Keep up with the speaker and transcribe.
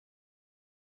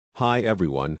Hi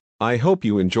everyone, I hope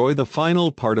you enjoy the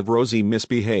final part of Rosie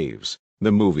Misbehaves,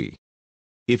 the movie.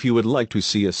 If you would like to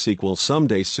see a sequel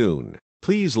someday soon,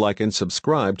 please like and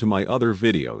subscribe to my other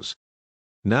videos.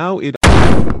 Now it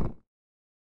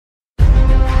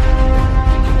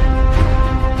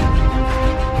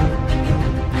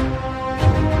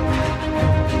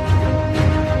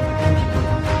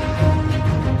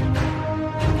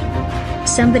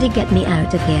Somebody get me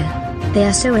out of here. They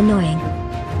are so annoying.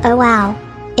 Oh wow.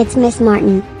 It's Miss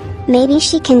Martin. Maybe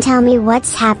she can tell me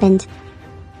what's happened.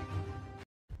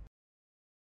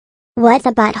 What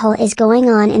the butthole is going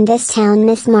on in this town,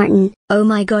 Miss Martin? Oh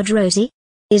my god, Rosie?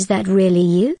 Is that really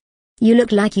you? You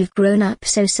look like you've grown up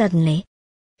so suddenly.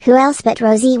 Who else but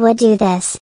Rosie would do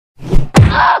this?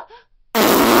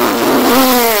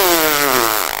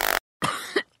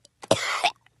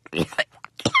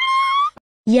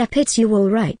 Yep, it's you all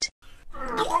right.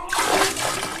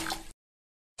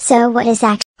 So what is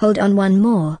act- Hold on, one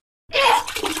more.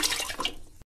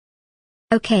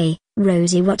 Okay,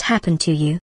 Rosie, what happened to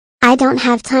you? I don't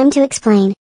have time to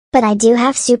explain. But I do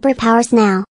have superpowers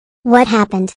now. What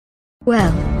happened?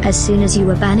 Well, as soon as you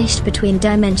were banished between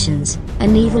dimensions,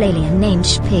 an evil alien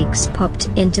named Pigs popped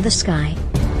into the sky.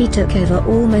 He took over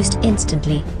almost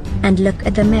instantly. And look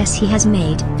at the mess he has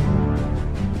made.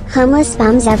 Homeless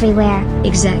bums everywhere.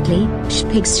 Exactly,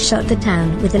 Pigs shot the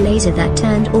town with a laser that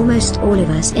turned almost all of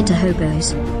us into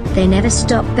hobos. They never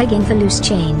stop begging for loose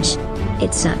change.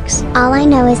 It sucks. All I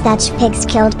know is that Pigs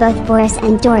killed both Boris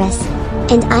and Doris.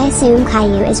 And I assume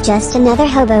Caillou is just another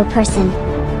hobo person.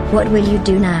 What will you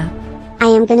do now? I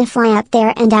am gonna fly up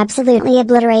there and absolutely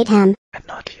obliterate him. And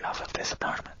not leave off of this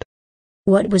apartment.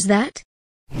 What was that?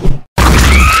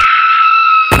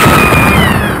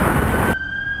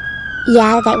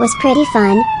 Yeah, that was pretty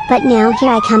fun, but now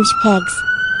here I come, Pigs.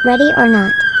 Ready or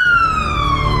not?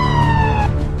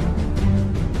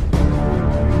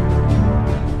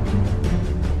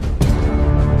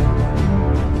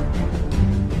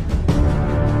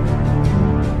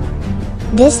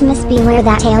 This must be where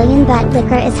that alien butt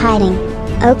licker is hiding.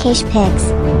 Okay, Pigs,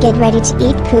 get ready to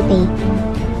eat poopy.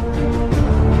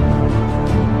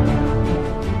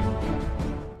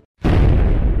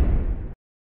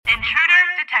 Intruder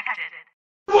detected.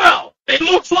 Well, it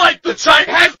looks like the time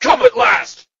has come at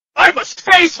last! I must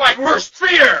face my worst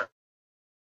fear!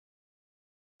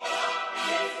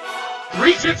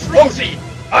 Regent Rosie,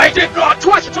 I did not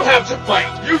wish to have to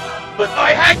fight you, but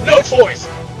I had no choice.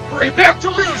 Prepare to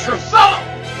lose your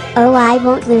son! Oh, I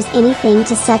won't lose anything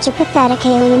to such a pathetic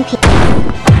alien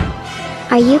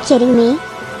Are you kidding me?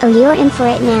 Oh, you're in for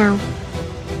it now.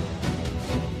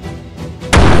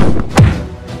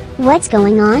 What's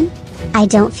going on? I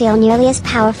don't feel nearly as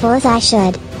powerful as I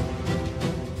should.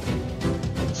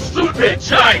 Stupid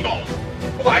child!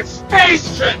 My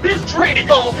spaceship is draining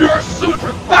all your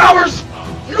superpowers!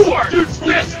 You are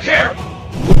useless here!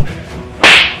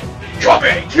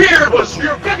 Coming here was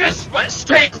your biggest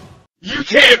mistake! You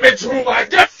came into my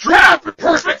death trap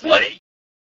perfectly!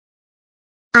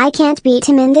 I can't beat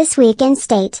him in this weakened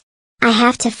state. I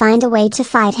have to find a way to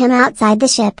fight him outside the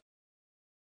ship.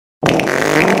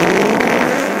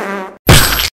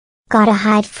 Gotta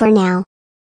hide for now.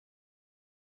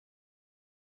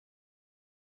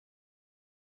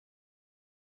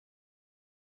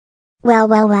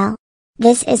 Well.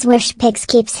 This is where Pigs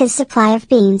keeps his supply of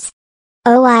beans.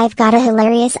 Oh, I've got a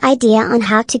hilarious idea on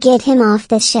how to get him off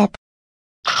this ship.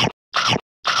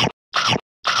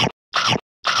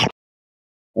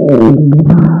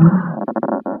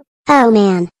 Oh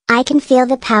man, I can feel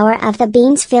the power of the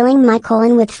beans filling my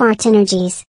colon with fart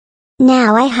energies.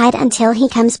 Now I hide until he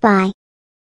comes by.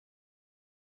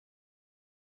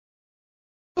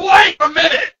 Wait a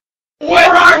minute!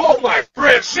 Where are all my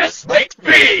precious baked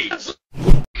beans?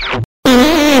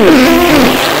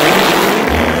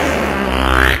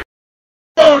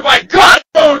 Oh my god!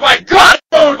 Oh my god!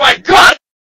 Oh my god!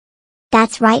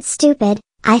 That's right, stupid,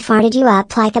 I farted you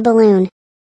up like a balloon.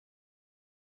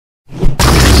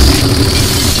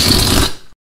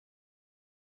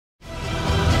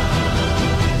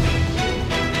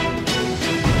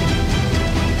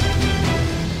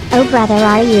 Oh brother,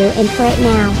 are you in for it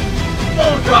now?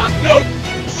 Oh god, no!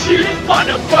 She is on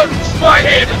a punch! My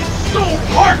hand is so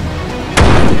hard!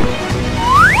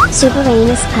 Super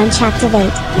Anus Punch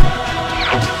activate.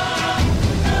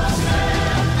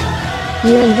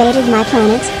 You invaded my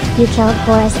planet, you killed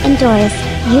Boris and Doris,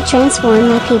 you transformed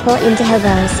my people into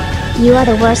hobos. You are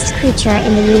the worst creature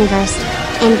in the universe.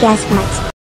 And guess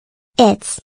what?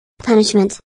 It's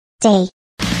Punishment Day.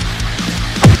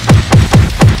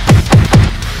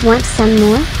 Want some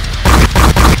more?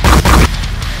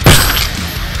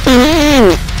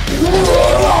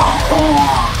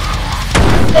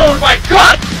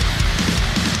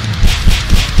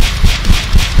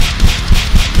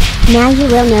 Now you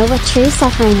will know what true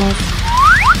suffering is.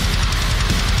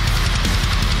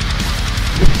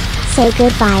 Say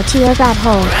goodbye to your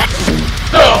butthole.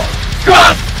 No!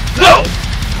 God! No!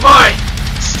 My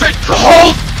stick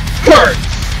cold hurts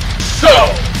so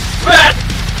bad!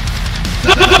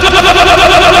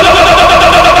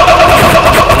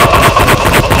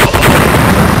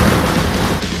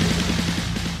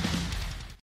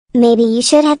 Maybe you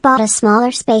should have bought a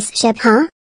smaller spaceship, huh?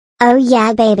 Oh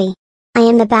yeah, baby. I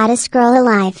am the baddest girl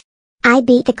alive. I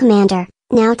beat the commander.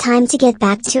 Now time to get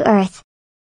back to Earth.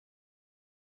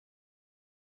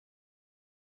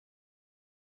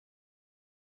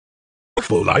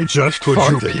 I just put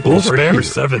you people spare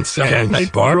 7 cents and I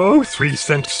borrow 3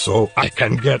 cents so I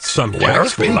can get some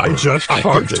wax paper. I just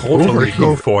can't totally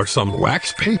go for some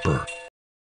wax paper.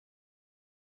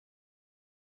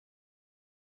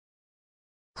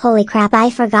 Holy crap,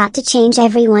 I forgot to change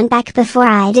everyone back before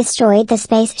I destroyed the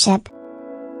spaceship.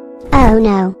 Oh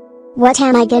no. What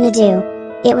am I gonna do?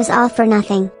 It was all for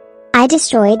nothing. I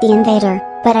destroyed the invader,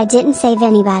 but I didn't save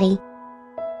anybody.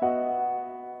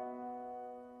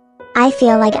 I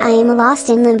feel like I am lost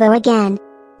in limbo again.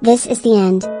 This is the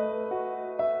end.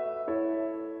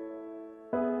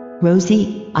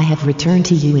 Rosie, I have returned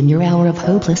to you in your hour of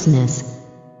hopelessness.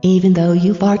 Even though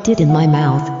you farted in my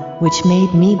mouth, which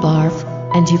made me barf,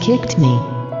 and you kicked me.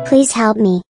 Please help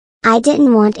me. I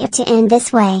didn't want it to end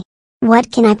this way. What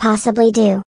can I possibly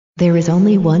do? There is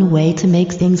only one way to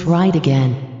make things right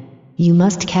again. You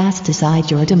must cast aside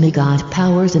your demigod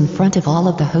powers in front of all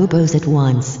of the hobos at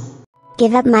once.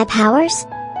 Give up my powers?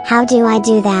 How do I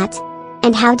do that?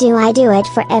 And how do I do it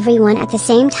for everyone at the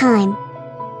same time?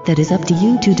 That is up to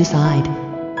you to decide.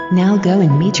 Now go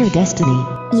and meet your destiny.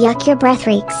 Yuck, your breath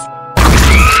reeks.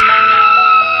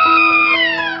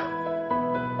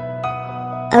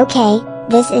 Okay,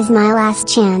 this is my last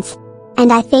chance.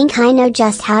 And I think I know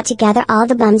just how to gather all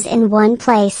the bums in one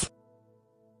place.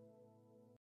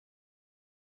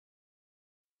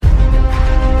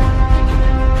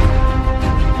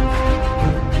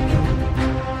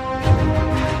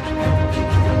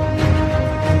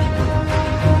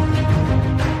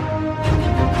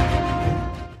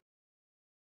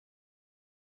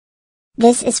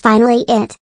 This is finally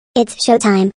it. It's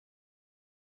showtime.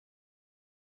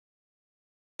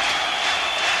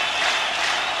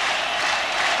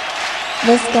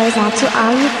 This goes out to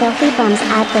all you filthy bums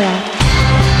out there.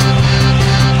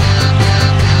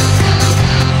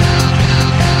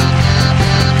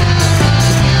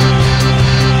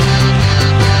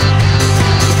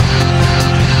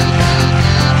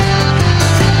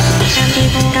 Some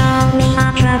people call me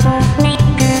a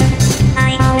troublemaker.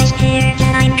 I always hear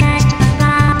that I'm just a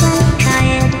problem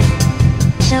child.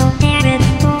 So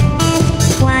terrible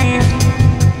and wild.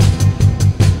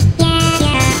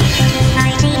 I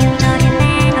see you talking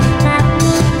bad about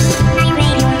me. I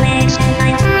read your lips and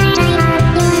I'm finding out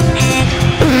your head.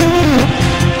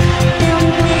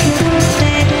 Don't wish you were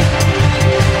dead.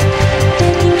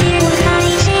 Did you hear what I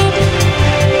said?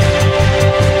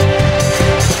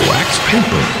 Wax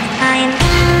paper. I'm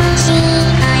bouncy,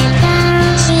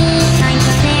 I'm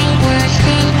the very worst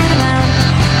thing around.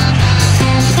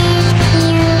 And if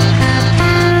you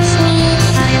abuse me,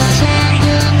 I'll tear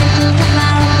you into the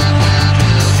ground.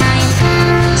 I'm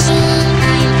bouncy,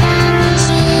 my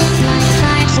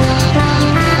farts will blow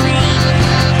you away.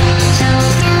 So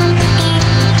don't get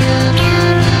too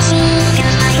bouncy,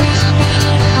 'cause I wish they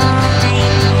all day.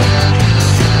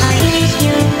 I miss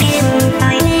you, Caillou,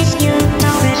 I miss you,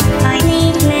 Doris, I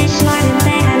need Miss Martin,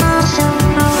 but I'm also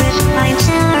Boris. I'm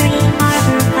sorry,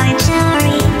 Arthur, I'm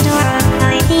sorry, Dora,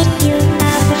 I need you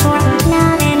as before, but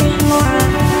not anymore.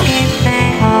 Give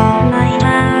back all my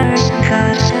powers,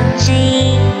 'cause I'll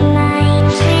see my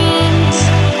friends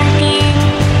again.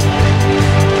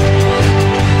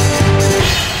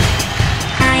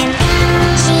 I'm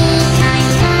bouncy,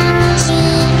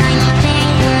 I'm the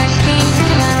very worst thing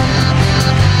around.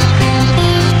 And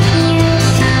if you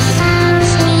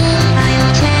abuse me,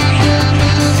 I'll tear you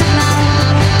into the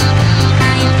ground.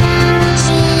 I'm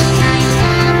bouncy,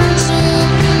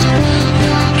 to me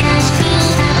you can't be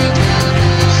of it.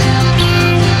 So get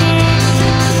your bad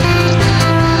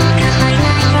out, 'cause my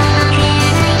life all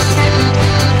care I started.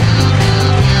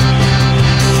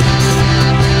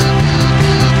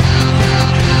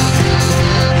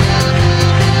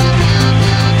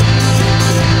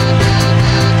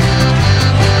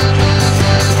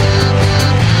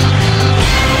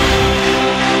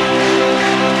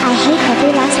 I hate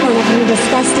every last one of you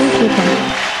disgusting people.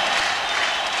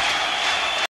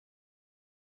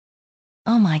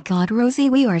 Oh my God, Rosie,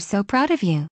 we are so proud of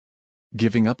you.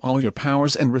 Giving up all your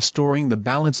powers and restoring the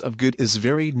balance of good is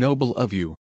very noble of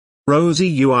you. Rosie,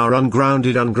 you are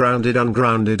ungrounded, ungrounded,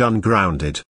 ungrounded,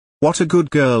 ungrounded. What a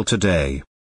good girl today.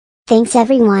 Thanks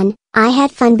everyone, I had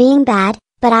fun being bad,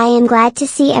 but I am glad to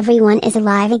see everyone is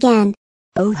alive again.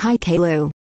 Oh hi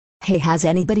Caillou. Hey, has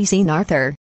anybody seen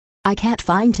Arthur? I can't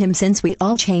find him since we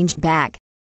all changed back.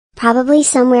 Probably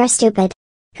somewhere stupid.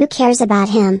 Who cares about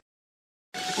him?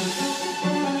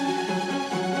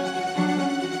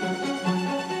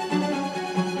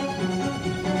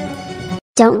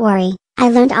 Don't worry, I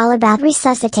learned all about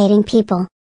resuscitating people.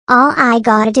 All I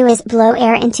gotta do is blow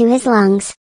air into his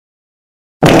lungs.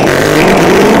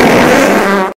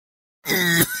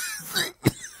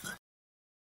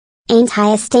 Ain't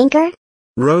I a stinker?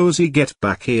 Rosie, get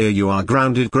back here, you are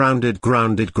grounded, grounded,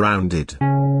 grounded, grounded.